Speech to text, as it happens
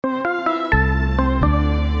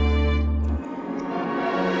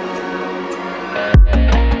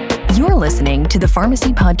listening to the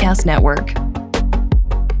Pharmacy Podcast Network.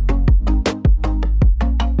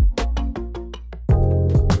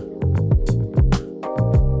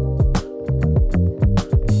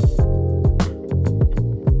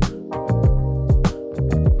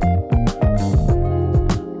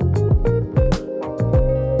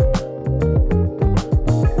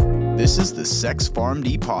 This is the Sex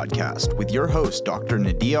PharmD podcast with your host, Dr.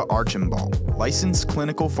 Nadia Archambault, licensed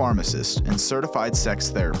clinical pharmacist and certified sex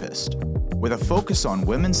therapist. With a focus on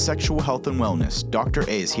women's sexual health and wellness, Dr.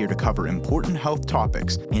 A is here to cover important health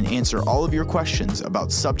topics and answer all of your questions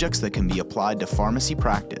about subjects that can be applied to pharmacy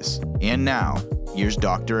practice. And now, here's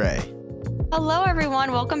Dr. A. Hello,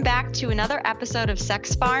 everyone. Welcome back to another episode of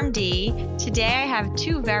Sex PharmD. Today, I have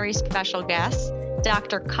two very special guests,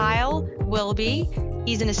 Dr. Kyle Wilby.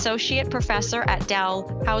 He's an associate professor at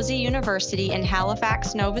Dalhousie University in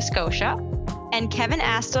Halifax, Nova Scotia. And Kevin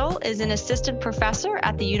Astle is an assistant professor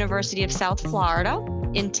at the University of South Florida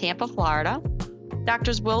in Tampa, Florida.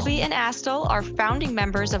 Doctors Wilby and Astle are founding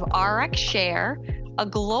members of RxShare, a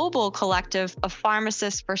global collective of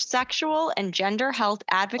pharmacists for sexual and gender health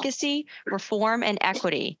advocacy, reform, and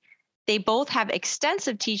equity. They both have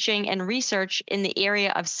extensive teaching and research in the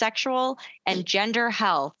area of sexual and gender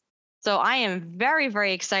health. So I am very,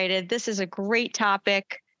 very excited. This is a great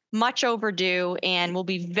topic, much overdue, and will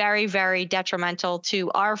be very, very detrimental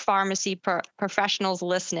to our pharmacy professionals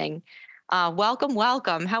listening.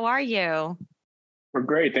 Welcome. How are you? We're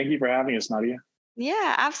great. Thank you for having us, Nadia.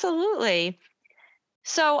 Yeah, absolutely.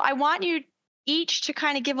 So I want you each to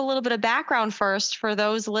kind of give a little bit of background first for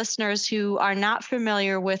those listeners who are not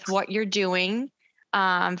familiar with what you're doing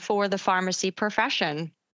for the pharmacy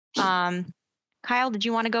profession. Kyle, did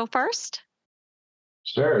you want to go first?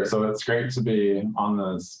 Sure. So it's great to be on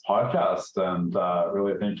this podcast, and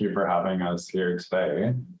really thank you for having us here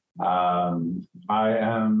today. I'm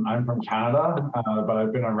from Canada, but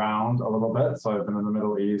I've been around a little bit. So I've been in the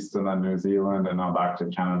Middle East and then New Zealand and now back to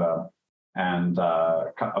Canada. And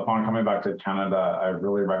upon coming back to Canada, I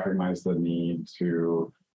really recognized the need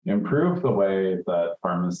to improve the way that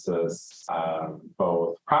pharmacists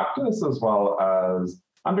both practice as well as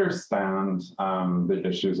understand the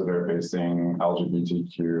issues that are facing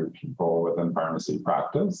LGBTQ people within pharmacy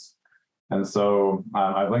practice. And so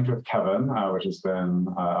I've linked with Kevin, which has been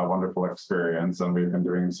a wonderful experience. And we've been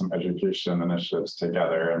doing some education initiatives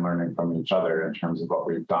together and learning from each other in terms of what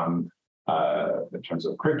we've done in terms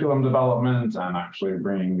of curriculum development and actually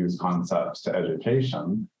bringing these concepts to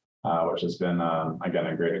education, which has been, again,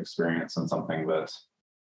 a great experience and something that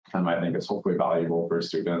I think is hopefully valuable for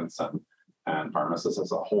students and pharmacists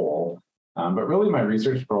as a whole. But really my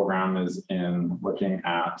research program is in looking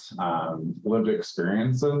at lived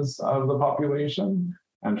experiences of the population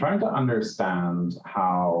and trying to understand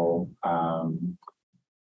how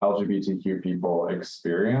LGBTQ people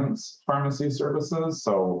experience pharmacy services.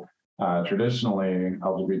 So traditionally,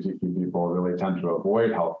 LGBTQ people really tend to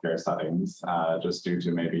avoid healthcare settings just due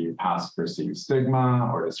to maybe past perceived stigma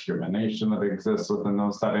or discrimination that exists within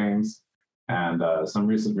those settings. And some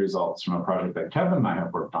recent results from a project that Kevin and I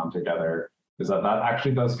have worked on together is that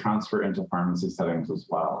actually does transfer into pharmacy settings as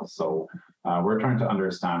well. So we're trying to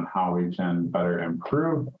understand how we can better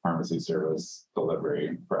improve pharmacy service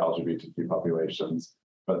delivery for LGBTQ populations,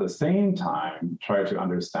 but at the same time, try to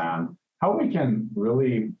understand how we can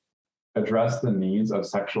really address the needs of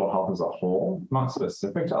sexual health as a whole, not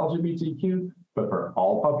specific to LGBTQ, but for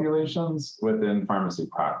all populations within pharmacy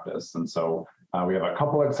practice. And so we have a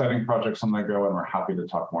couple exciting projects on the go, and we're happy to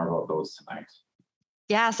talk more about those tonight.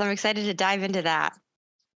 Yes, I'm excited to dive into that.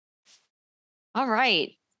 All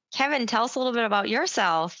right. Kevin, tell us a little bit about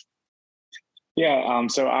yourself. Yeah,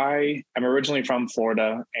 so I am originally from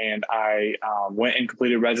Florida, and I went and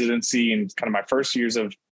completed residency and kind of my first years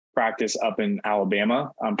of practice up in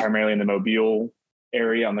Alabama, primarily in the Mobile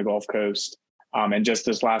area on the Gulf Coast. And just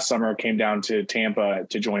this last summer, came down to Tampa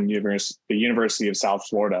to join the University of South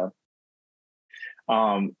Florida.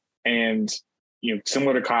 And,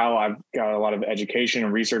 similar to Kyle, I've got a lot of education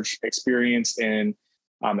and research experience in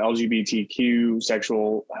LGBTQ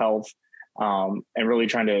sexual health, and really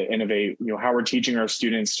trying to innovate, how we're teaching our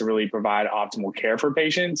students to really provide optimal care for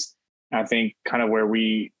patients. And I think kind of where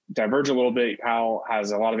we diverge a little bit, Kyle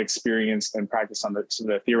has a lot of experience and practice on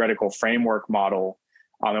the theoretical framework model,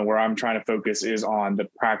 and where I'm trying to focus is on the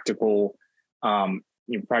practical,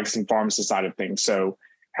 practicing pharmacist side of things. So,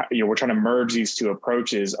 we're trying to merge these two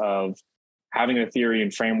approaches of having a theory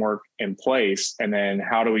and framework in place, and then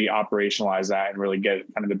how do we operationalize that and really get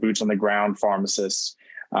kind of the boots on the ground pharmacists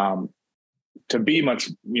to be much,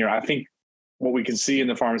 I think what we can see in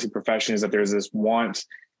the pharmacy profession is that there's this want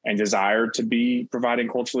and desire to be providing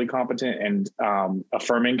culturally competent and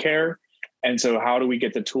affirming care. And so how do we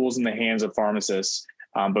get the tools in the hands of pharmacists,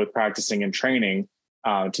 both practicing and training,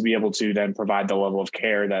 to be able to then provide the level of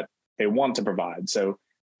care that they want to provide? So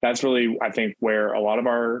that's really, I think, where a lot of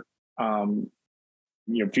our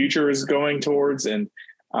future is going towards. And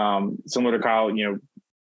similar to Kyle,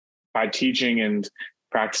 by teaching and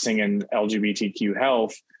practicing in LGBTQ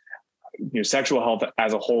health, sexual health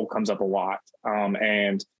as a whole comes up a lot.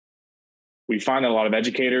 And we find that a lot of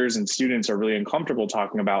educators and students are really uncomfortable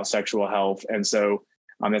talking about sexual health. And so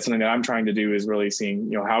that's something that I'm trying to do, is really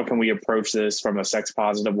seeing, how can we approach this from a sex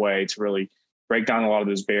positive way to really break down a lot of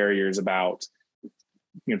those barriers about,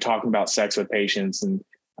 talking about sex with patients and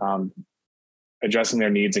addressing their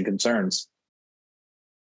needs and concerns.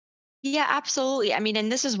 Yeah, absolutely. I mean,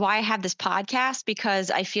 and this is why I have this podcast, because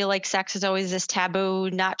I feel like sex is always this taboo,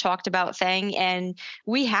 not talked about thing. And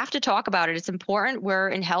we have to talk about it. It's important. We're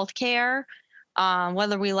in healthcare.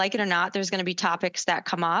 Whether we like it or not, there's going to be topics that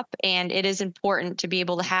come up. And it is important to be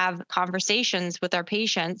able to have conversations with our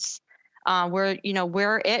patients where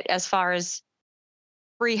it, as far as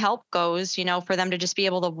free help goes, for them to just be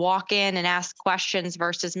able to walk in and ask questions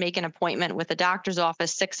versus make an appointment with a doctor's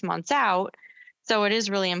office 6 months out. So it is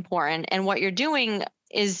really important. And what you're doing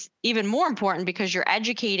is even more important, because you're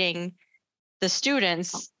educating the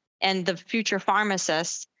students and the future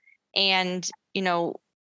pharmacists. And,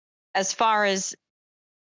 as far as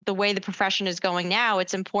the way the profession is going now,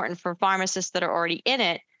 it's important for pharmacists that are already in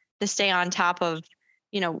it to stay on top of,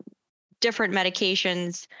 different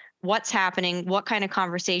medications, what's happening, what kind of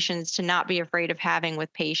conversations to not be afraid of having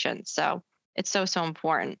with patients. So it's so, so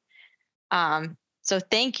important. So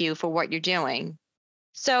thank you for what you're doing.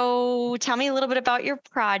 So tell me a little bit about your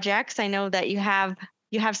projects. I know that you have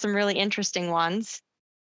some really interesting ones.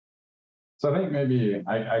 So I think maybe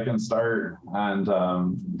I can start and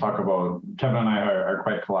talk about, Kevin and I are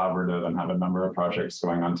quite collaborative and have a number of projects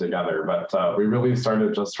going on together, but we really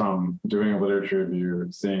started just from doing a literature review,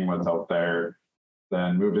 seeing what's out there,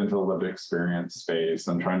 then moved into the lived experience space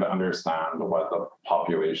and trying to understand what the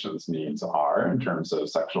population's needs are in terms of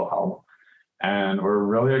sexual health. And we're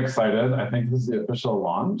really excited. I think this is the official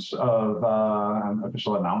launch of an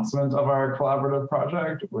official announcement of our collaborative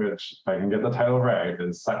project, which, if I can get the title right,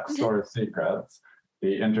 is Sex Store Secrets: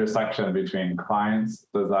 The Intersection Between Clients'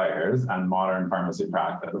 Desires and Modern Pharmacy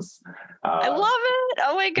Practice. I love it.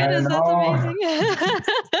 Oh my goodness, that's amazing.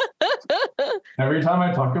 Every time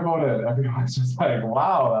I talk about it, everyone's just like,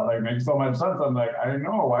 wow, that makes so much sense. I'm like, I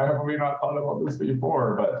know, why have we not thought about this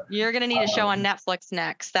before? But you're going to need a show on Netflix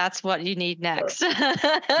next. That's what you need next.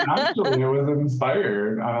 Actually, it was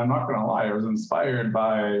inspired, and I'm not going to lie, it was inspired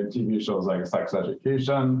by TV shows like Sex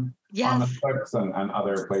Education on Netflix and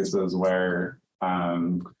other places where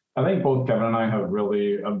I think both Kevin and I have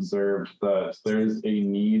really observed that there's a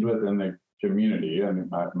need within the community, and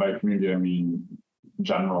by community I mean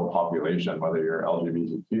general population, whether you're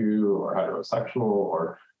LGBTQ or heterosexual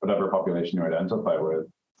or whatever population you identify with,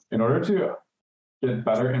 in order to get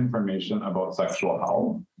better information about sexual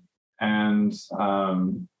health. And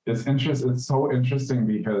it's so interesting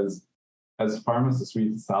because as pharmacists,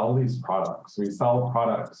 we sell these products. We sell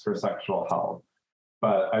products for sexual health,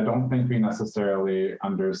 but I don't think we necessarily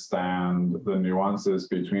understand the nuances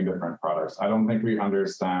between different products. I don't think we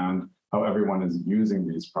understand how everyone is using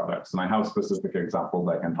these products. And I have specific examples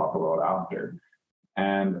I can talk about after.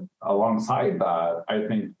 And alongside that, I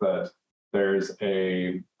think that there's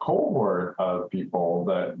a cohort of people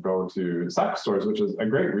that go to sex stores, which is a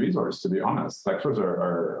great resource, to be honest. Sex stores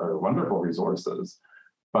are wonderful resources.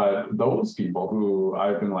 But those people who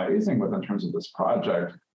I've been liaising with in terms of this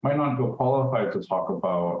project might not feel qualified to talk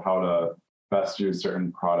about how to best use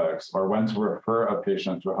certain products or when to refer a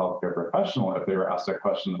patient to a healthcare professional if they were asked a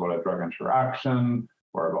question about a drug interaction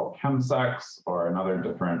or about chemsex or another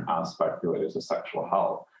different aspect related to sexual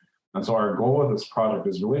health. And so our goal with this project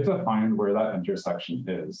is really to find where that intersection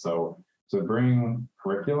is. So to bring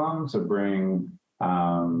curriculum, to bring,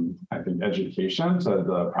 I think, education to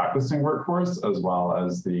the practicing workforce, as well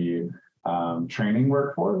as the training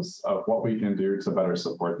workforce of what we can do to better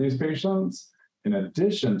support these patients. In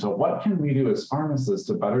addition to what can we do as pharmacists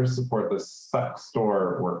to better support the sex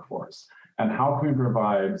store workforce? And how can we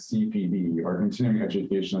provide CPD or continuing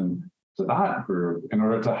education to that group in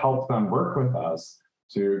order to help them work with us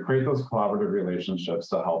to create those collaborative relationships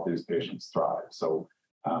to help these patients thrive? So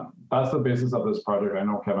that's the basis of this project. I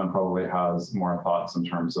know Kevin probably has more thoughts in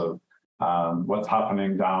terms of what's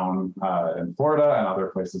happening down in Florida and other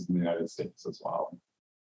places in the United States as well.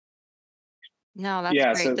 No,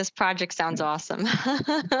 that's great. This project sounds awesome.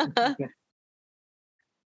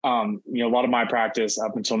 A lot of my practice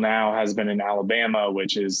up until now has been in Alabama,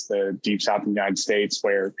 which is the deep south of the United States,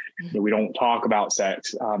 where we don't talk about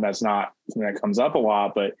sex. That's not something that comes up a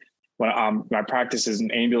lot. But when my practice is in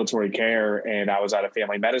ambulatory care, and I was at a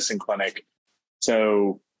family medicine clinic,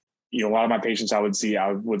 so a lot of my patients I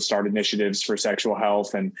would start initiatives for sexual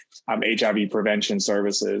health and HIV prevention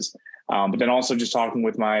services, but then also just talking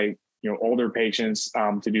with my older patients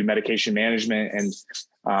to do medication management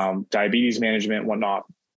and diabetes management and whatnot.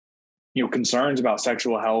 Concerns about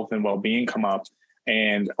sexual health and well-being come up,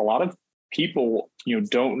 and a lot of people,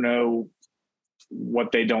 don't know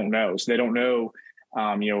what they don't know. So they don't know,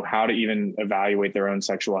 how to even evaluate their own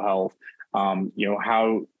sexual health.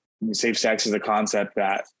 How safe sex is a concept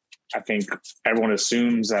that I think everyone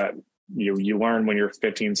assumes that, you learn when you're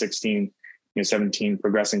 15, 16, 17,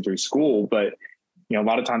 progressing through school, but, a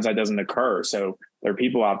lot of times that doesn't occur. So there are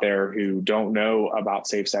people out there who don't know about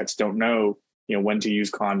safe sex, don't know, when to use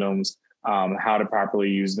condoms, how to properly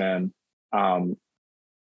use them. Common,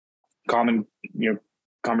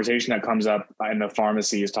 conversation that comes up in the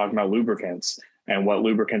pharmacy is talking about lubricants and what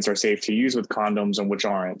lubricants are safe to use with condoms and which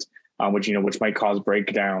aren't, which might cause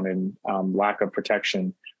breakdown and lack of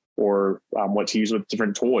protection, or what to use with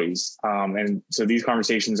different toys. And so these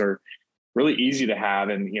conversations are really easy to have,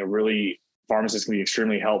 and, really pharmacists can be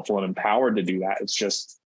extremely helpful and empowered to do that. It's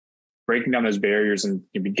just breaking down those barriers and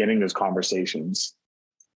beginning those conversations.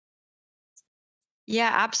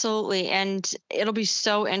 Yeah, absolutely. And it'll be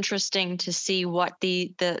so interesting to see what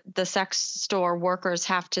the sex store workers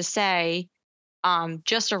have to say.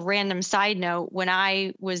 Just a random side note, when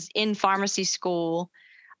I was in pharmacy school,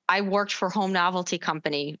 I worked for Home Novelty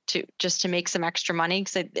Company to make some extra money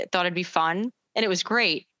because I thought it'd be fun, and it was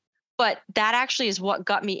great. But that actually is what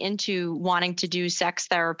got me into wanting to do sex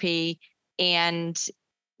therapy and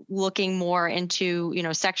looking more into,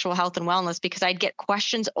 sexual health and wellness, because I'd get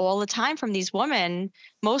questions all the time from these women,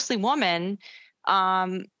 mostly women,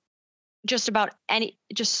 just about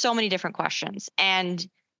just so many different questions. And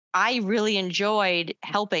I really enjoyed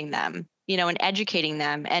helping them, and educating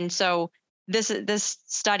them. And so this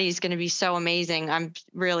study is going to be so amazing. I'm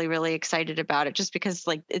really, really excited about it, just because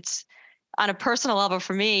it's on a personal level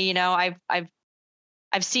for me. I've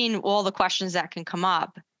seen all the questions that can come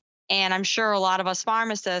up. And I'm sure a lot of us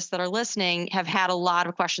pharmacists that are listening have had a lot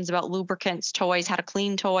of questions about lubricants, toys, how to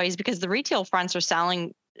clean toys, because the retail fronts are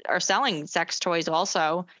selling sex toys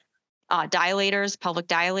also, dilators, pelvic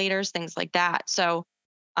dilators, things like that. So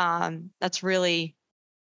that's really,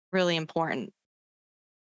 really important.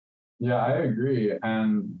 Yeah, I agree.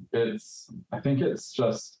 And I think it's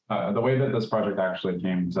just the way that this project actually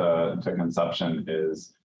came to conception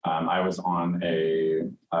is I was on a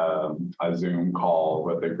Zoom call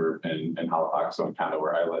with a group in Halifax, so in Canada,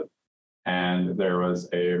 where I live. And there was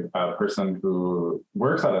a person who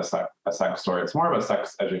works at a sex store. It's more of a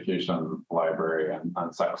sex education library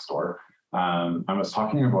and sex store. I was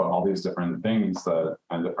talking about all these different things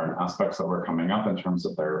and different aspects that were coming up in terms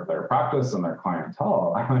of their practice and their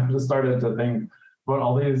clientele. I just started to think about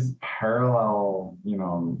all these parallel,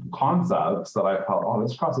 concepts that I felt,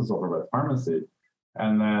 this crosses over with pharmacy.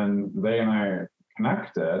 And then they and I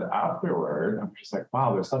connected afterward. I'm just like,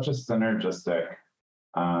 wow, there's such a synergistic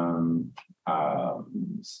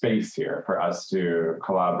space here for us to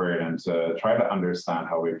collaborate and to try to understand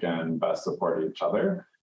how we can best support each other.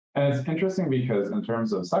 And it's interesting because in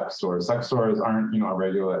terms of sex stores aren't,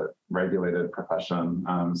 a regulated profession.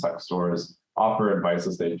 Sex stores offer advice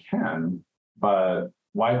as they can, but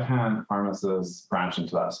why can't pharmacists branch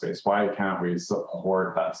into that space? Why can't we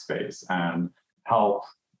support that space and help,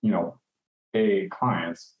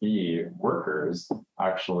 clients, workers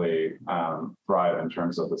actually thrive in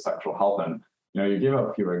terms of the sexual health? And you gave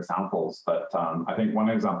a few examples, but I think one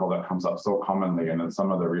example that comes up so commonly, and in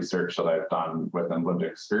some of the research that I've done within lived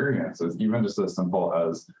experience, is even just as simple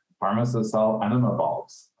as pharmacists sell enema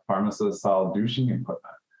bulbs, pharmacists sell douching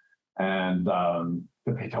equipment, and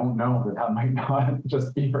but they don't know that might not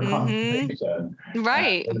just be for conversation.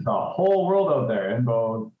 Right. There's a whole world out there in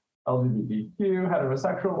both LGBTQ,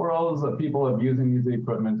 heterosexual worlds, of people abusing these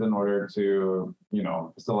equipment in order to,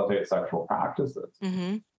 facilitate sexual practices.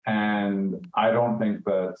 Mm-hmm. And I don't think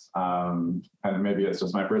that, and maybe it's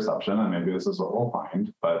just my perception, and maybe this is what we'll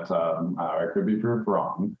find, but I could be proved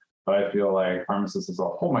wrong. But I feel like pharmacists as a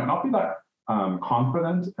whole might not be that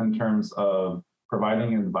confident in terms of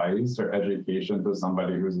providing advice or education to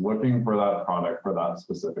somebody who's looking for that product for that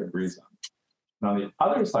specific reason. And on the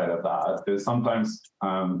other side of that is sometimes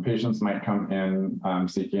patients might come in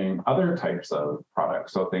seeking other types of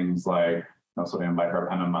products. So things like sodium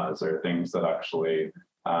bicarb enemas, or things that actually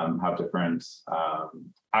have different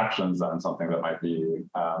actions than something that might be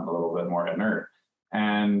a little bit more inert.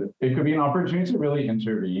 And it could be an opportunity to really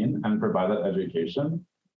intervene and provide that education.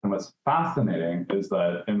 And what's fascinating is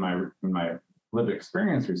that in my lived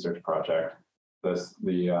experience research project,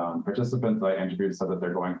 the participants that I interviewed said that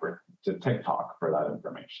they're going to TikTok for that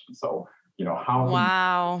information. So,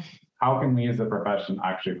 how can we as a profession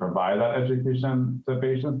actually provide that education to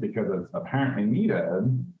patients, because it's apparently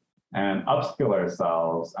needed, and upskill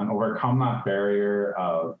ourselves and overcome that barrier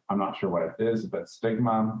of, I'm not sure what it is, but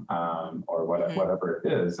stigma or whatever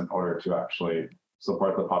it is, in order to actually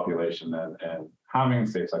support the population and having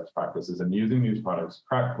safe sex practices and using these products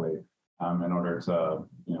correctly in order to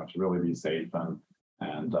really be safe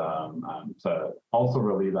and to also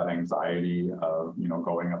relieve that anxiety of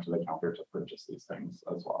going up to the counter to purchase these things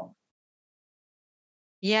as well.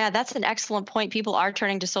 Yeah, that's an excellent point. People are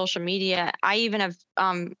turning to social media. I even have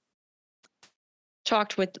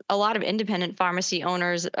talked with a lot of independent pharmacy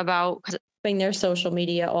owners about doing their social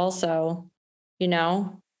media also,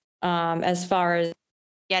 as far as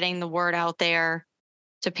getting the word out there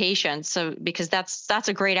to patients. So, because that's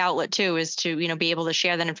a great outlet too, is to, be able to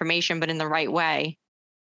share that information, but in the right way.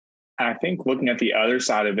 I think looking at the other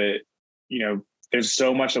side of it, there's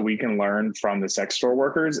so much that we can learn from the sex store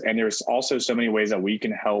workers. And there's also so many ways that we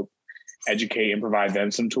can help educate and provide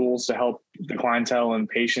them some tools to help the clientele and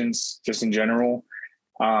patients just in general.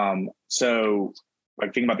 So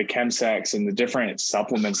like thinking about the chemsex and the different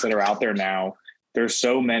supplements that are out there now, there's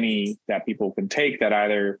so many that people can take that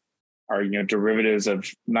either are, derivatives of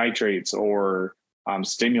nitrates or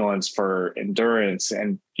stimulants for endurance,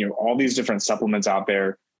 and, all these different supplements out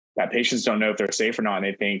there that patients don't know if they're safe or not.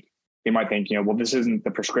 And they might think, well, this isn't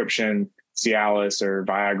the prescription Cialis or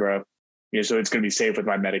Viagra, so it's going to be safe with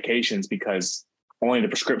my medications because only the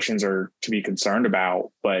prescriptions are to be concerned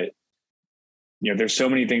about. But, there's so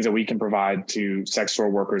many things that we can provide to sex store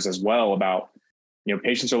workers as well about,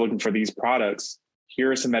 patients are looking for these products.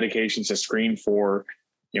 Here are some medications to screen for.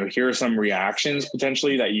 Here are some reactions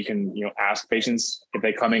potentially that you can, ask patients if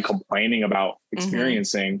they come in complaining about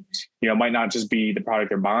experiencing. It might not just be the product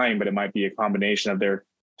they're buying, but it might be a combination of their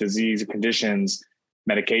disease, conditions,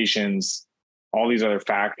 medications, all these other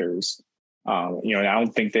factors. And I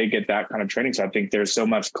don't think they get that kind of training. So I think there's so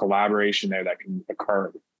much collaboration there that can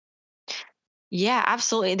occur. Yeah,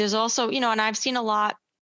 absolutely. There's also, and I've seen a lot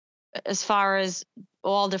as far as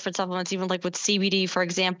all different supplements, even like with CBD, for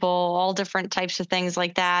example, all different types of things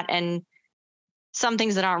like that. And some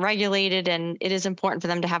things that aren't regulated. And it is important for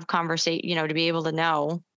them to have conversation, to be able to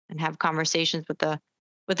know and have conversations with the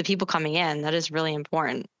people coming in. That is really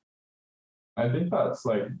important. I think that's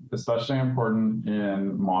especially important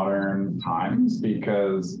in modern times,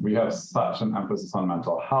 because we have such an emphasis on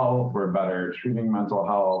mental health. We're better treating mental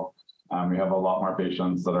health. We have a lot more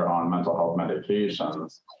patients that are on mental health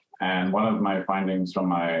medications. And one of my findings from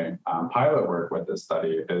my pilot work with this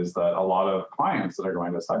study is that a lot of clients that are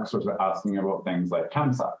going to sex stores are asking about things like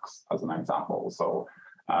chemsex, as an example. So,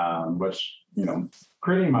 which,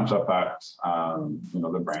 pretty much affect,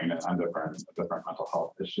 the brain and different mental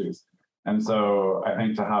health issues. And so I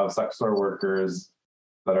think to have sex store workers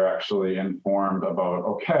that are actually informed about,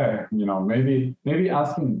 okay, maybe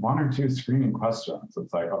asking one or two screening questions.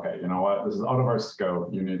 It's like, okay, you know what, this is out of our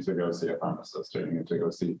scope. You need to go see a pharmacist, or you need to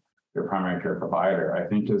go see your primary care provider, I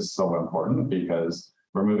think is so important, because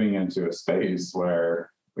we're moving into a space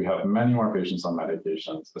where we have many more patients on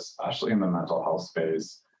medications, especially in the mental health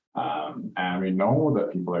space. And we know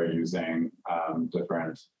that people are using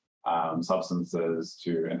different substances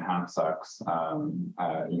to enhance sex,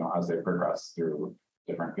 as they progress through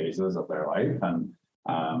different phases of their life. And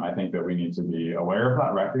I think that we need to be aware of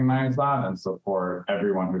that, recognize that, and support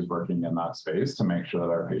everyone who's working in that space to make sure that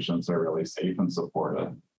our patients are really safe and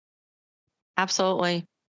supported. Absolutely.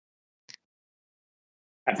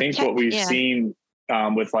 I think what we've seen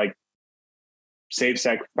with safe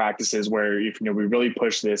sex practices, where if we really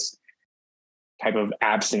push this type of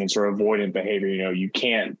abstinence or avoidant behavior, you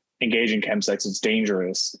can't engage in chemsex, it's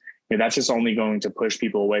dangerous. That's just only going to push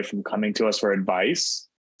people away from coming to us for advice.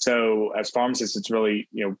 So as pharmacists, it's really,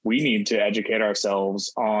 we need to educate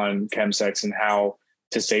ourselves on chemsex and how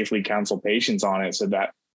to safely counsel patients on it, so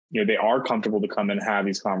that they are comfortable to come and have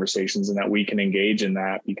these conversations, and that we can engage in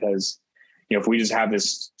that. Because if we just have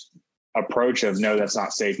this approach of, no, that's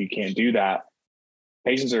not safe, you can't do that,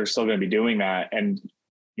 patients are still going to be doing that, and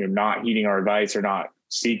you're not heeding our advice or not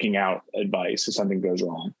seeking out advice if something goes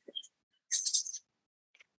wrong.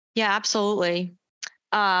 Yeah, absolutely.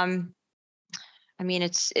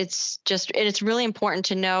 It's really important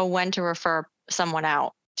to know when to refer someone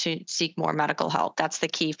out to seek more medical help. That's the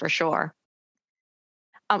key for sure.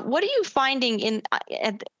 What are you finding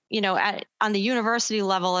on the university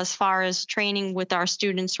level as far as training with our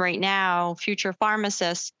students right now, future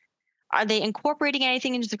pharmacists? Are they incorporating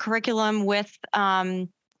anything into the curriculum with any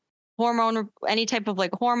type of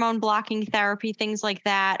like hormone blocking therapy, things like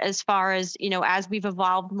that, as far as, as we've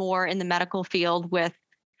evolved more in the medical field with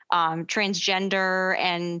transgender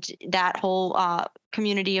and that whole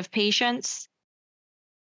community of patients?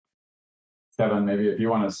 Kevin, maybe if you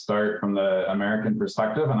want to start from the American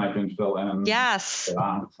perspective and I can fill in. Yes.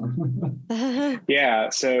 Yeah.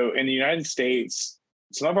 So in the United States,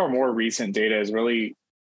 some of our more recent data is really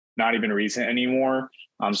not even recent anymore.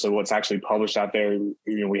 So what's actually published out there,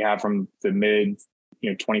 we have from the mid,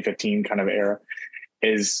 2015 kind of era,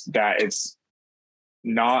 is that it's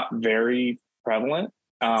not very prevalent.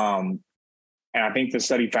 And I think the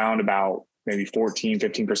study found about maybe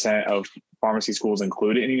 15% of pharmacy schools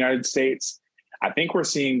included in the United States. I think we're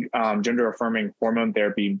seeing gender affirming hormone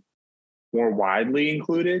therapy more widely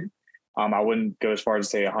included. I wouldn't go as far as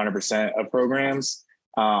to say 100% of programs.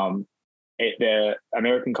 The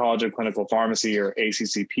American College of Clinical Pharmacy, or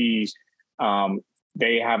ACCP,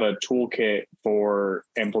 they have a toolkit for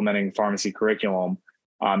implementing pharmacy curriculum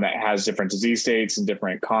that has different disease states and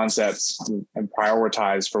different concepts and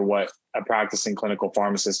prioritized for what a practicing clinical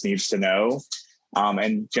pharmacist needs to know.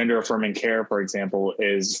 And gender affirming care, for example,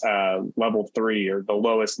 is level 3, or the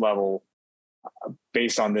lowest level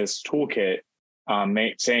based on this toolkit,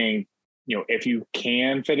 saying, if you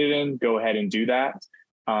can fit it in, go ahead and do that.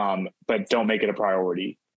 But don't make it a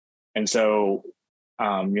priority. And so,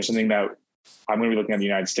 something that I'm going to be looking at in the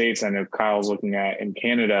United States, I know Kyle's looking at in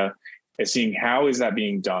Canada, is seeing how is that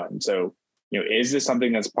being done. So, is this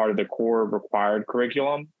something that's part of the core required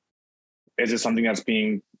curriculum? Is it something that's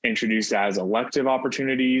being introduced as elective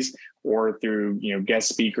opportunities, or through, guest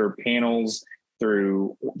speaker panels,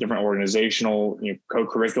 through different organizational,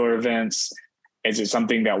 co-curricular events? Is it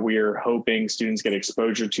something that we're hoping students get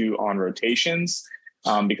exposure to on rotations?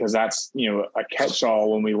 Because that's, a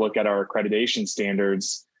catch-all when we look at our accreditation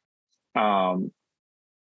standards.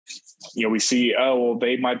 We see,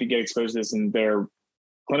 they might be getting exposed to this in their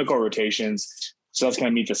clinical rotations, so that's going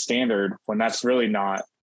to meet the standard, when that's really not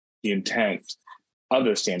the intent of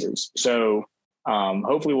those standards. So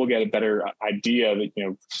hopefully we'll get a better idea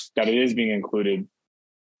that, that it is being included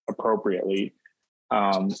appropriately.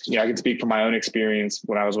 I can speak from my own experience.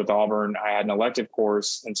 When I was with Auburn, I had an elective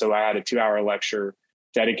course, and so I had a 2-hour lecture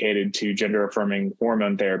dedicated to gender affirming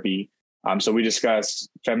hormone therapy. So we discussed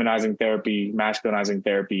feminizing therapy, masculinizing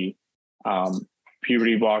therapy,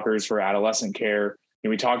 puberty blockers for adolescent care.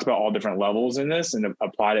 And we talked about all different levels in this and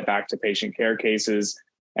applied it back to patient care cases,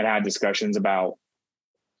 and had discussions about,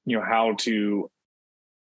 how to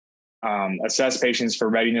assess patients for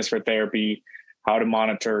readiness for therapy, how to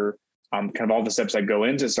monitor kind of all the steps that go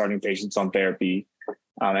into starting patients on therapy.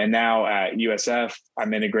 And now at USF,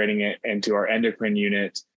 I'm integrating it into our endocrine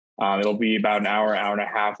unit. It'll be about an hour and a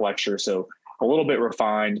half lecture. So a little bit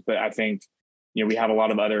refined, but I think, we have a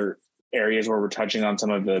lot of other areas where we're touching on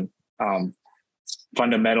some of the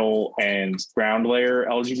fundamental and ground layer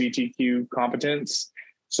LGBTQ competence.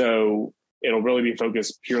 So it'll really be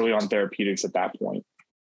focused purely on therapeutics at that point.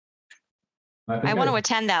 I want to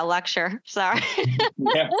attend that lecture. Sorry.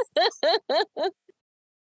 Yeah.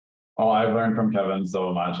 Oh, I've learned from Kevin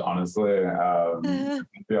so much, honestly. The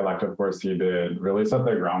elective course he did really set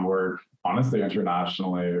the groundwork, honestly,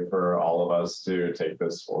 internationally, for all of us to take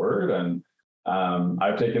this forward. And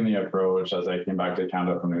I've taken the approach, as I came back to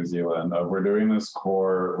Canada from New Zealand, of we're doing this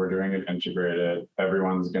core, we're doing it integrated,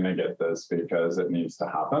 everyone's going to get this because it needs to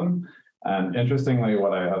happen. And interestingly,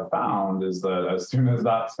 what I have found is that as soon as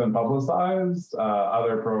that's been publicized,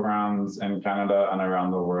 other programs in Canada and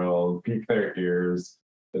around the world pique their ears.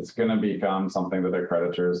 It's going to become something that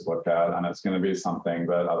accreditors look at, and it's going to be something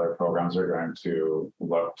that other programs are going to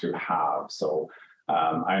look to have. So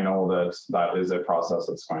I know that that is a process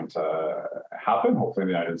that's going to happen, hopefully in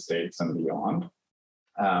the United States and beyond.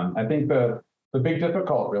 I think the big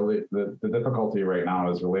difficulty right now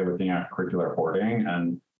is really looking at curricular hoarding,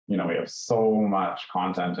 and we have so much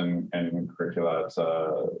content in curricula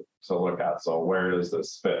to look at. So where does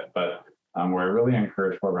this fit? But where I really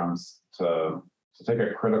encourage programs to take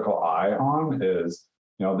a critical eye on is,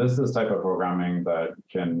 this is type of programming that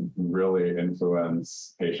can really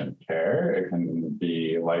influence patient care. It can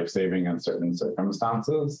be life-saving in certain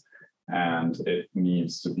circumstances, and it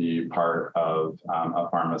needs to be part of a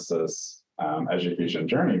pharmacist's education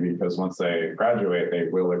journey, because once they graduate, they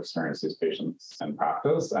will experience these patients in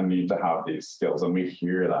practice and need to have these skills. And we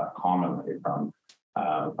hear that commonly from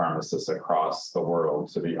pharmacists across the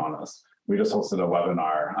world, to be honest. we just hosted a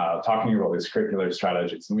webinar talking about these curricular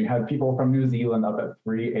strategies. And we had people from New Zealand up at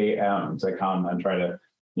 3 a.m. to come and try to,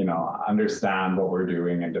 understand what we're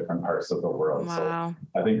doing in different parts of the world. Wow.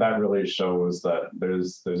 So I think that really shows that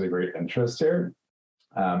there's a great interest here.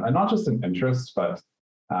 And not just an interest, but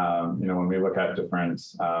when we look at different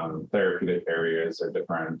therapeutic areas or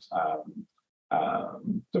different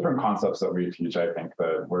concepts that we teach, I think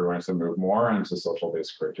that we're going to move more into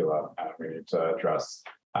social-based curricula, and we need to address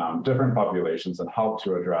different populations and help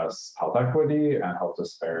to address health equity and health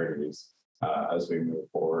disparities as we move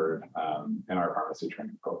forward in our pharmacy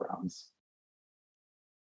training programs.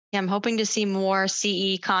 Yeah, I'm hoping to see more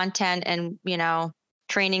CE content and,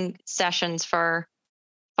 training sessions for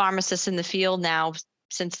pharmacists in the field now,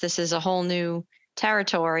 since this is a whole new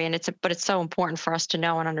territory, and but it's so important for us to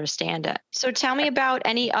know and understand it. So tell me about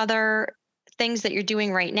any other things that you're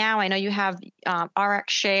doing right now. I know you have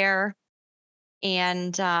RX Share,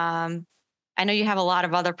 and I know you have a lot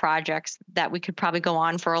of other projects that we could probably go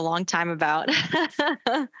on for a long time about.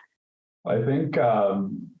 I think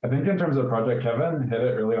in terms of project, Kevin hit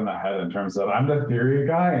it really on the head in terms of I'm the theory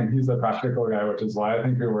guy and he's the practical guy, which is why I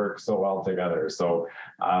think we work so well together. So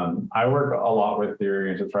I work a lot with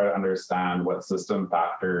theory to try to understand what system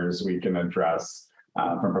factors we can address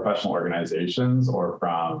from professional organizations or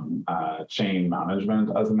from chain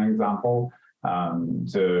management, as an example,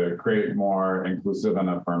 to create more inclusive and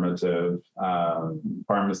affirmative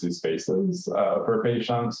pharmacy spaces for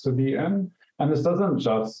patients to be in. And this doesn't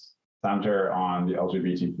just center on the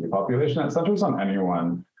LGBTQ population. It centers on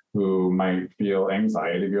anyone who might feel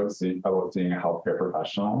anxiety about seeing a healthcare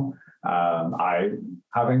professional. I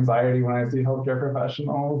have anxiety when I see healthcare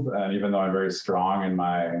professionals, and even though I'm very strong in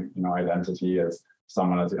my identity as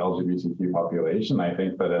someone as the LGBTQ population, I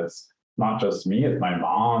think that it's not just me, it's my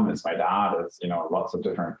mom, it's my dad, it's lots of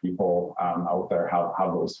different people out there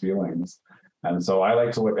have those feelings. And so I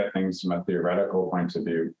like to look at things from a theoretical point of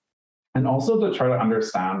view, and also to try to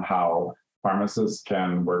understand how pharmacists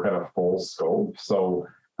can work at a full scope. So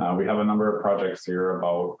we have a number of projects here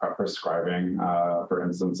about prescribing, for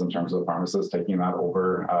instance, in terms of pharmacists taking that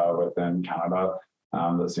over within Canada.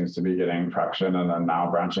 That seems to be getting traction, and then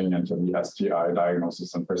now branching into the STI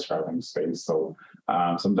diagnosis and prescribing space. So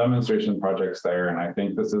some demonstration projects there. And I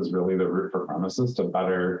think this is really the route for pharmacists to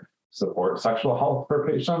better support sexual health for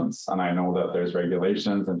patients. And I know that there's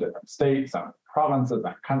regulations in different states and provinces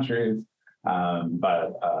and countries,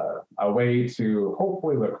 but a way to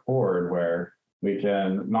hopefully look forward where we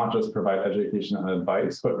can not just provide education and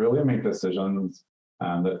advice, but really make decisions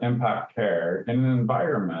that impact care in an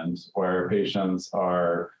environment where patients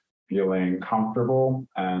are feeling comfortable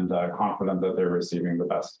and confident that they're receiving the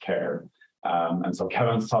best care. And so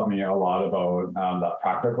Kevin's taught me a lot about that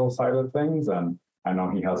practical side of things, and I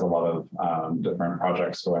know he has a lot of different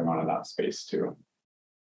projects going on in that space too.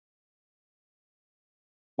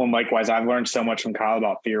 Well, likewise, I've learned so much from Kyle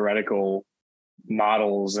about theoretical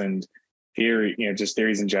models and theory, just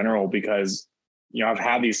theories in general, because, I've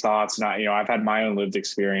had these thoughts and I've had my own lived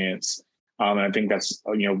experience. And I think that's,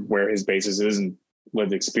 where his basis is in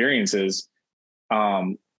lived experiences.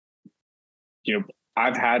 I've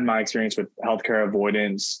had my experience with healthcare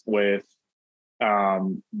avoidance with a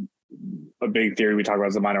big theory we talk about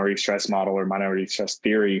is the minority stress model or minority stress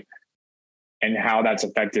theory, and how that's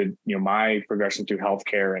affected, my progression through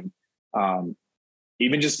healthcare, and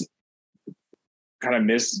even just kind of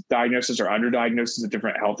misdiagnosis or underdiagnosis of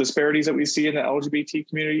different health disparities that we see in the LGBT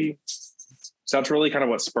community. So that's really kind of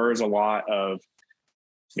what spurs a lot of,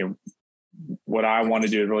 what I want to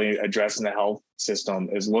do is really address in the health system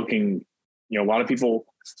is looking, a lot of people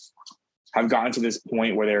have gotten to this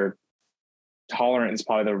point where they're tolerant is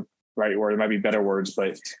probably the right word. It might be better words,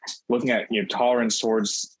 but looking at, tolerance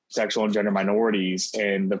towards sexual and gender minorities,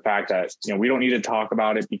 and the fact that, we don't need to talk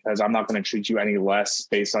about it because I'm not going to treat you any less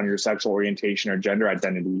based on your sexual orientation or gender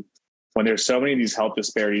identity, when there's so many of these health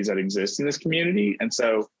disparities that exist in this community. And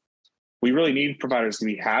so we really need providers to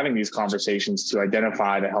be having these conversations to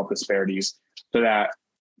identify the health disparities so that,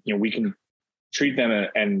 we can treat them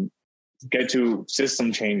and get to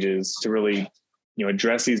system changes to really,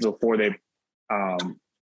 address these before they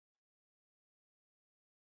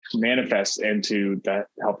manifest into that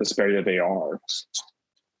health disparity that they are.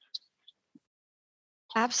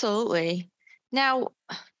 Absolutely. Now,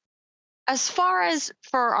 as far as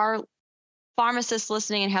for our pharmacists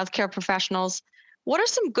listening and healthcare professionals, what are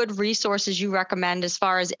some good resources you recommend as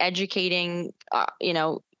far as educating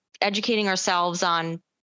ourselves on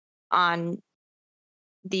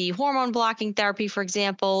the hormone blocking therapy, for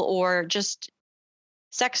example, or just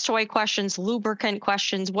sex toy questions, lubricant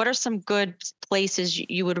questions? What are some good places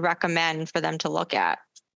you would recommend for them to look at?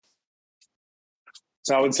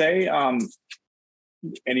 So I would say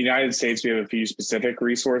in the United States, we have a few specific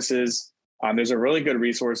resources. There's a really good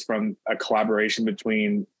resource from a collaboration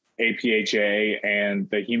between APHA and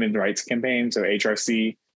the Human Rights Campaign, so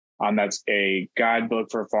HRC. That's a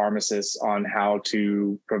guidebook for pharmacists on how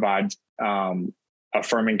to provide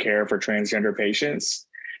affirming care for transgender patients.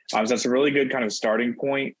 So that's a really good kind of starting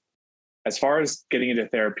point. As far as getting into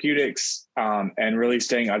therapeutics and really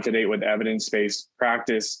staying up to date with evidence-based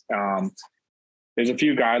practice, there's a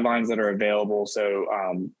few guidelines that are available. So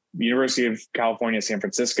the University of California, San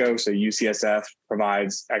Francisco, so UCSF,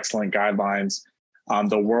 provides excellent guidelines.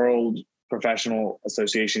 The World Professional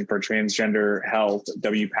Association for Transgender Health,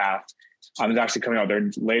 WPATH, is actually coming out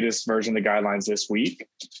their latest version of the guidelines this week.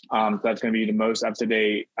 So that's going to be the most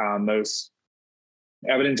up-to-date, most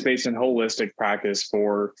evidence-based and holistic practice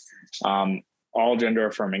for all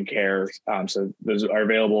gender-affirming care. So those are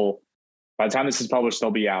available. By the time this is published,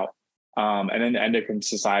 they'll be out. And then the Endocrine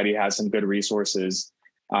Society has some good resources.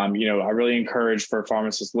 I really encourage for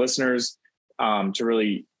pharmacist listeners to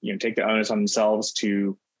really, take the onus on themselves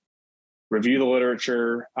to review the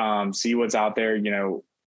literature, see what's out there. I know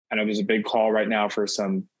there's a big call right now for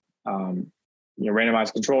some,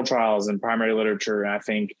 randomized control trials and primary literature. And I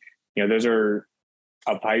think, those are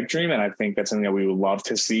a pipe dream. And I think that's something that we would love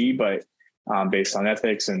to see, but based on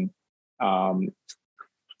ethics and, how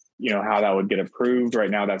that would get approved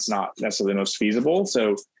right now, that's not necessarily the most feasible.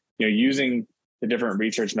 So, using the different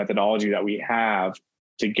research methodology that we have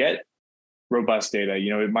to get robust data,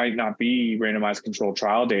 it might not be randomized controlled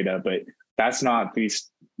trial data, but that's not the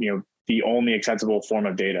only acceptable form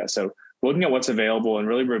of data. So looking at what's available and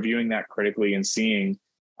really reviewing that critically and seeing,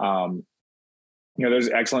 there's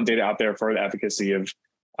excellent data out there for the efficacy of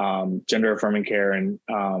gender affirming care and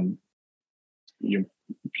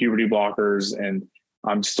puberty blockers and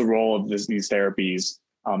just the role of these therapies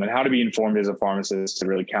and how to be informed as a pharmacist to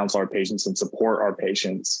really counsel our patients and support our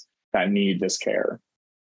patients that need this care.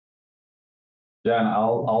 Yeah, and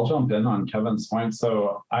I'll jump in on Kevin's point.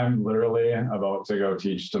 So I'm literally about to go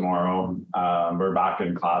teach tomorrow. We're back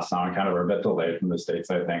in class now, and we're a bit delayed from the States,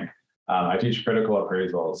 I think. I teach critical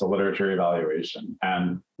appraisal, so literature evaluation.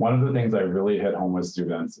 And one of the things I really hit home with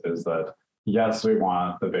students is that, yes, we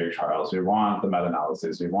want the big trials, we want the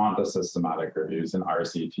meta-analyses, we want the systematic reviews and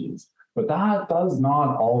RCTs, but that does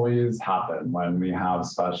not always happen when we have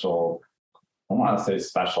special, I don't want to say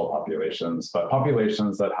special populations, but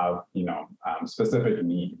populations that have, specific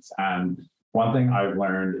needs. And one thing I've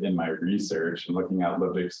learned in my research and looking at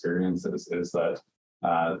lived experiences is that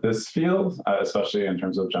this field, especially in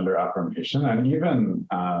terms of gender affirmation, and even,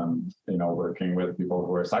 working with people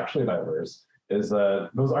who are sexually diverse, is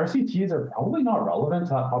that those RCTs are probably not relevant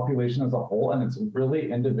to that population as a whole, and it's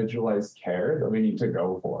really individualized care that we need to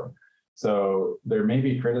go for. So there may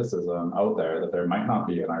be criticism out there that there might not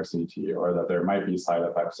be an RCT, or that there might be side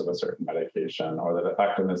effects of a certain medication, or that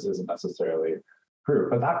effectiveness isn't necessarily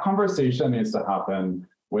proved. But that conversation needs to happen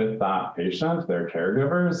with that patient, their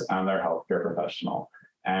caregivers, and their healthcare professional.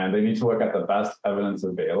 And they need to look at the best evidence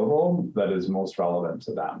available that is most relevant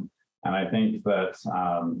to them. And I think that,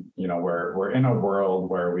 we're in a world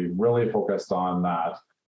where we really focused on that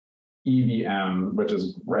EVM, which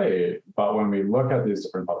is great, but when we look at these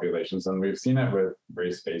different populations, and we've seen it with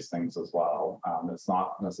race-based things as well, it's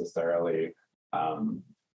not necessarily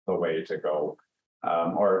the way to go,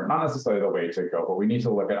 or not necessarily the way to go, but we need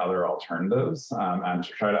to look at other alternatives and to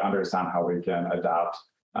try to understand how we can adapt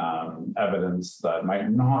evidence that might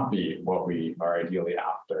not be what we are ideally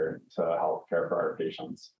after to help care for our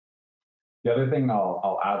patients. The other thing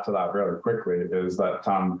I'll add to that really quickly is that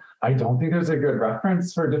I don't think there's a good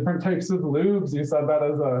reference for different types of lubes. You said that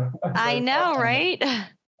as a I know, right?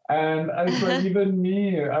 And it's like, even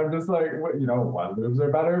me, I'm just like, what lubes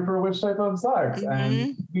are better for which type of sex? Mm-hmm.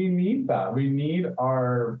 And we need that. We need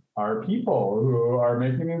our people who are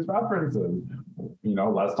making these references.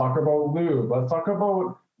 Let's talk about lube. Let's talk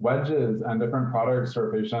about wedges and different products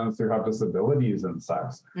for patients who have disabilities in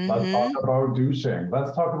sex. Mm-hmm. Let's talk about douching.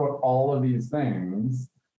 Let's talk about all of these things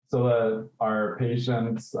so that our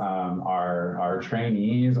patients, our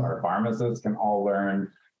trainees, our pharmacists can all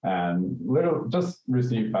learn and literally just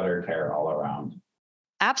receive better care all around.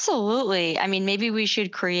 Absolutely. I mean, maybe we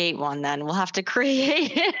should create one then. We'll have to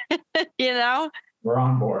create it, We're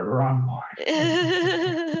on board.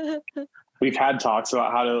 We've had talks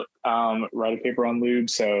about how to write a paper on lube,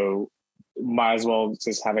 so might as well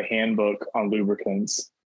just have a handbook on lubricants.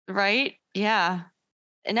 Right? Yeah.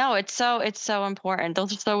 No, it's so important.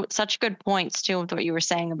 Those are such good points too, with what you were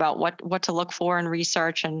saying about what to look for in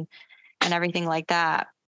research and everything like that.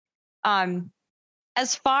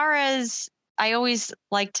 As far as I always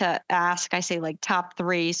like to ask, I say like top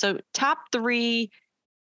three. So top three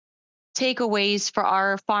takeaways for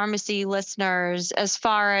our pharmacy listeners as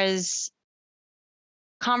far as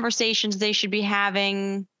conversations they should be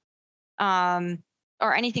having,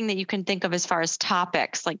 or anything that you can think of as far as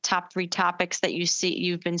topics, like top three topics that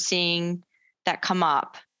you've been seeing that come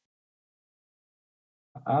up.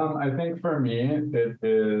 I think for me, it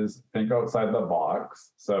is think outside the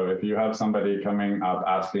box. So if you have somebody coming up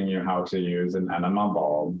asking you how to use an enema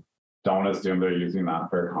bulb, don't assume they're using that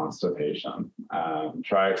for constipation.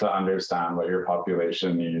 Try to understand what your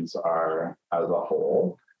population needs are as a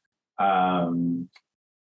whole.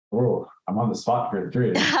 Oh, I'm on the spot for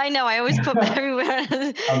three. I know. I always put everywhere.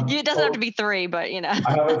 It doesn't have to be three, but I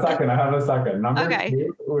have a second. Number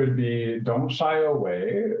two would be don't shy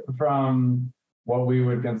away from what we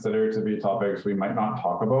would consider to be topics we might not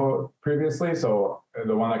talk about previously. So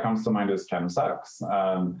the one that comes to mind is chemsex.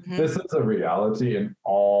 This is a reality in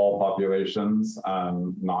all populations,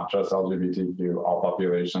 not just LGBTQ, all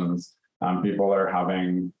populations. People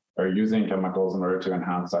are using chemicals in order to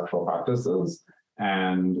enhance sexual practices.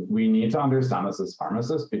 And we need to understand this as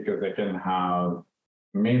pharmacists because it can have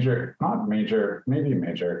not major, maybe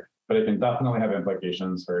major, but it can definitely have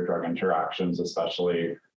implications for drug interactions,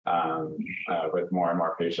 especially with more and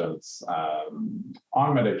more patients on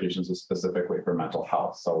medications specifically for mental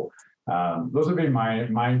health. So those would be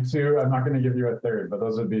my two. I'm not going to give you a third, but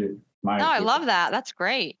those would be my two. I love that. That's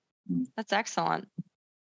great. That's excellent.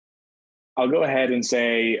 I'll go ahead and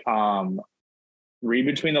say read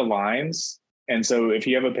between the lines. And so if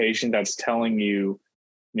you have a patient that's telling you,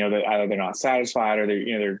 that either they're not satisfied or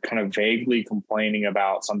they're kind of vaguely complaining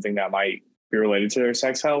about something that might be related to their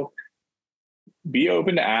sex health, be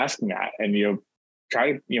open to asking that and,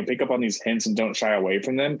 try to, pick up on these hints and don't shy away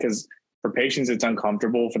from them. Because for patients, it's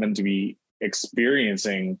uncomfortable for them to be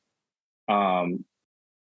experiencing, whatever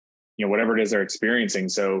it is they're experiencing.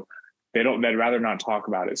 So they'd rather not talk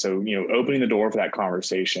about it. So, opening the door for that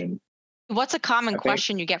conversation. What's a common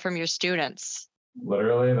question you get from your students?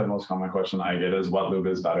 Literally, the most common question I get is what lube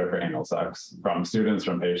is better for anal sex from students,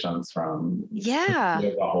 from patients, from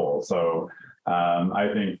the whole. So I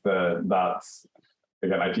think that's,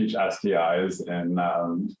 again, I teach STIs in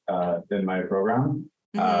my program.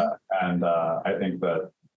 And I think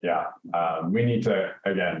that, we need to,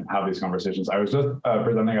 again, have these conversations. I was just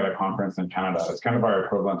presenting at a conference in Canada. It's kind of our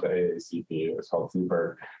equivalent to AACP. It's called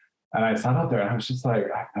CBER. And I sat up there and I was just like,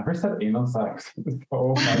 I've never said anal sex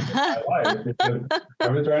so much in my life because I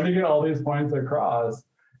was trying to get all these points across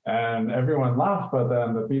and everyone laughed. But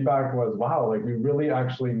then the feedback was, wow, like we really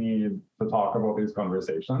actually need to talk about these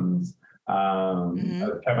conversations.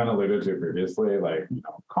 As Kevin alluded to previously, like,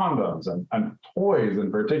 condoms and toys in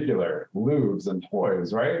particular, lubes and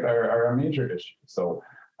toys, right, are a major issue. So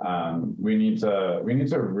we need to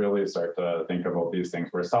really start to think about these things.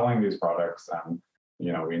 We're selling these products and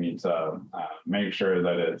we need to make sure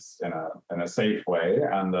that it's in a safe way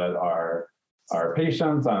and that our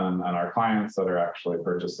patients and our clients that are actually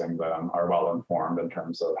purchasing them are well informed in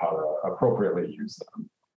terms of how to appropriately use them.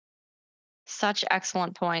 Such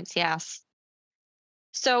excellent points. Yes.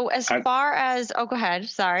 So as far as, go ahead.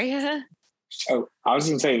 Sorry. Oh, I was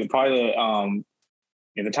going to say probably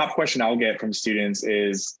the top question I'll get from students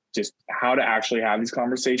is just how to actually have these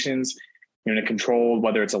conversations in a controlled,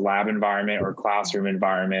 whether it's a lab environment or a classroom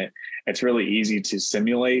environment. It's really easy to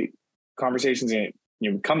simulate conversations, and it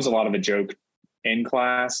becomes a lot of a joke in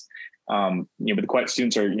class. But the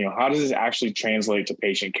students are, how does this actually translate to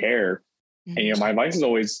patient care? And my advice is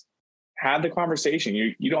always have the conversation.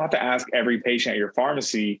 You don't have to ask every patient at your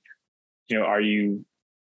pharmacy, are you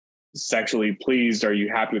sexually pleased? Are you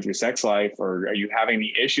happy with your sex life? Or are you having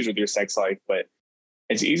any issues with your sex life? But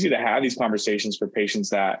it's easy to have these conversations for patients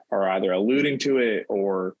that are either alluding to it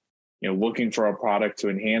or, looking for a product to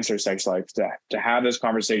enhance their sex life, to have those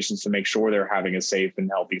conversations to make sure they're having a safe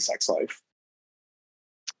and healthy sex life.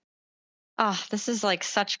 Oh, this is like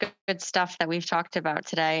such good stuff that we've talked about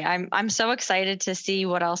today. I'm so excited to see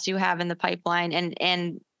what else you have in the pipeline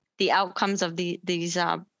and the outcomes of these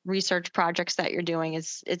research projects that you're doing.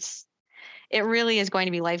 It really is going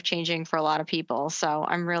to be life-changing for a lot of people. So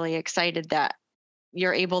I'm really excited that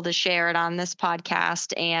you're able to share it on this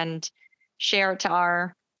podcast and share it to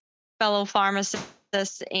our fellow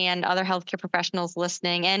pharmacists and other healthcare professionals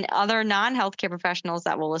listening and other non-healthcare professionals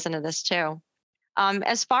that will listen to this too.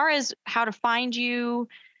 As far as how to find you,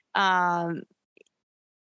 how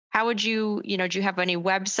would you, do you have any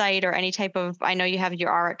website or any type of, I know you have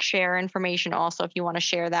your RX Share information also, if you want to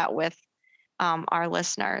share that with our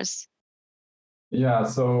listeners. Yeah,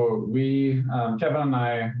 so we, Kevin and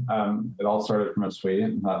I, it all started from a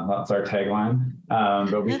tweet. That's our tagline.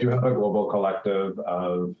 But we do have a global collective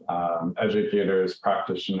of educators,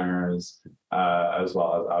 practitioners, as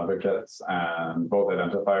well as advocates, and both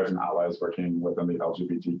identifiers and allies working within the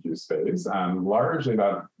LGBTQ space. And largely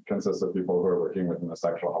that consists of people who are working within the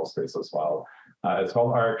sexual health space as well. It's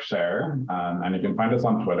called RX Share, and you can find us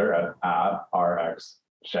on Twitter at RX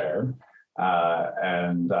Share.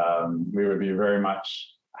 We would be very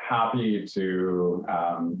much happy to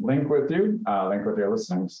link with your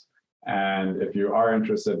listeners. And if you are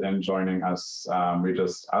interested in joining us, we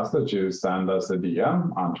just ask that you send us a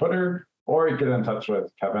DM on Twitter, or you get in touch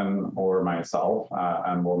with Kevin or myself,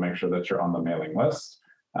 and we'll make sure that you're on the mailing list.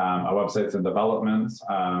 Our website's in development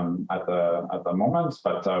at the moment,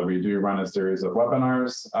 but we do run a series of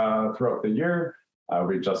webinars throughout the year.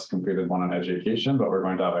 We just completed one on education, but we're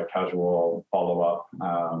going to have a casual follow-up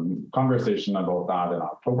conversation about that in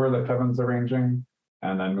October that Kevin's arranging,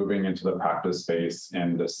 and then moving into the practice space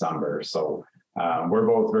in December. So we're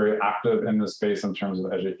both very active in this space in terms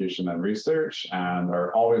of education and research, and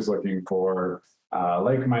are always looking for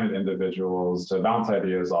like-minded individuals to bounce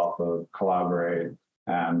ideas off of, collaborate,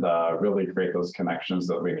 and really create those connections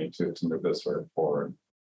that we need to move this work forward.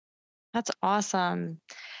 That's awesome.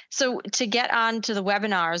 So to get on to the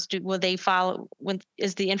webinars, will they follow?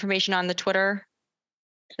 Is the information on the Twitter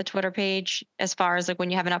page, as far as like when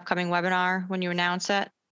you have an upcoming webinar, when you announce it?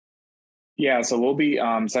 Yeah, so we'll be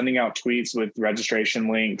sending out tweets with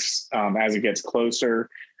registration links as it gets closer.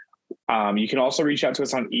 You can also reach out to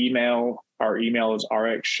us on email. Our email is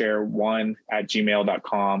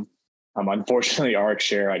rxshare1@gmail.com. Unfortunately,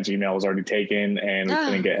 rxshare@gmail is already taken, and we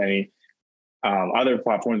couldn't get any other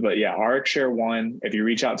platforms. But yeah, rxshare1, if you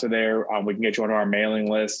reach out to there, we can get you on our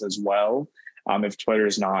mailing list as well. If Twitter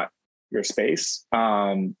is not your space,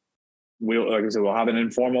 we'll have an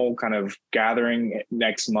informal kind of gathering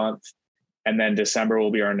next month. And then December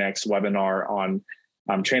will be our next webinar on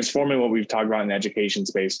transforming what we've talked about in the education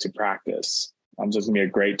space to practice. So it's gonna be a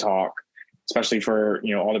great talk, especially for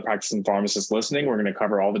all the practicing pharmacists listening. We're gonna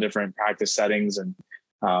cover all the different practice settings and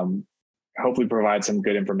hopefully provide some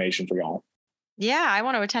good information for y'all. Yeah, I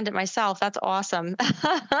want to attend it myself. That's awesome.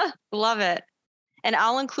 Love it. And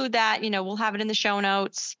I'll include that, we'll have it in the show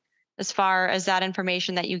notes as far as that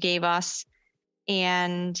information that you gave us.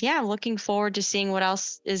 And yeah, looking forward to seeing what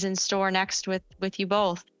else is in store next with you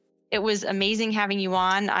both. It was amazing having you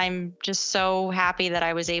on. I'm just so happy that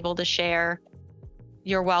I was able to share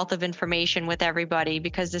your wealth of information with everybody,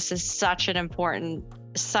 because this is such an important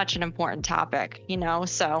topic,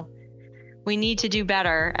 so we need to do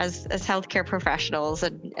better as healthcare professionals.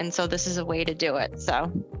 And so this is a way to do it.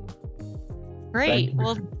 So great.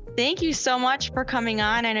 Well, thank you so much for coming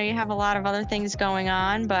on. I know you have a lot of other things going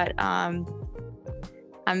on, but I'm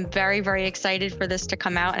very, very excited for this to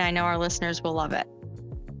come out, and I know our listeners will love it.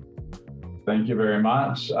 Thank you very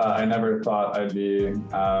much. I never thought I'd be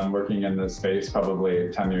working in this space probably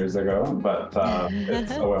 10 years ago, but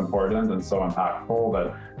it's so important and so impactful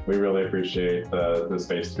that we really appreciate the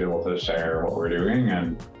space to be able to share what we're doing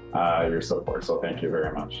and your support. So thank you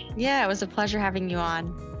very much. Yeah, it was a pleasure having you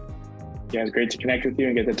on. Yeah, it's great to connect with you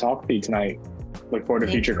and get to talk with you tonight. Look forward to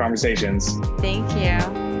future conversations. Thank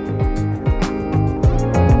you.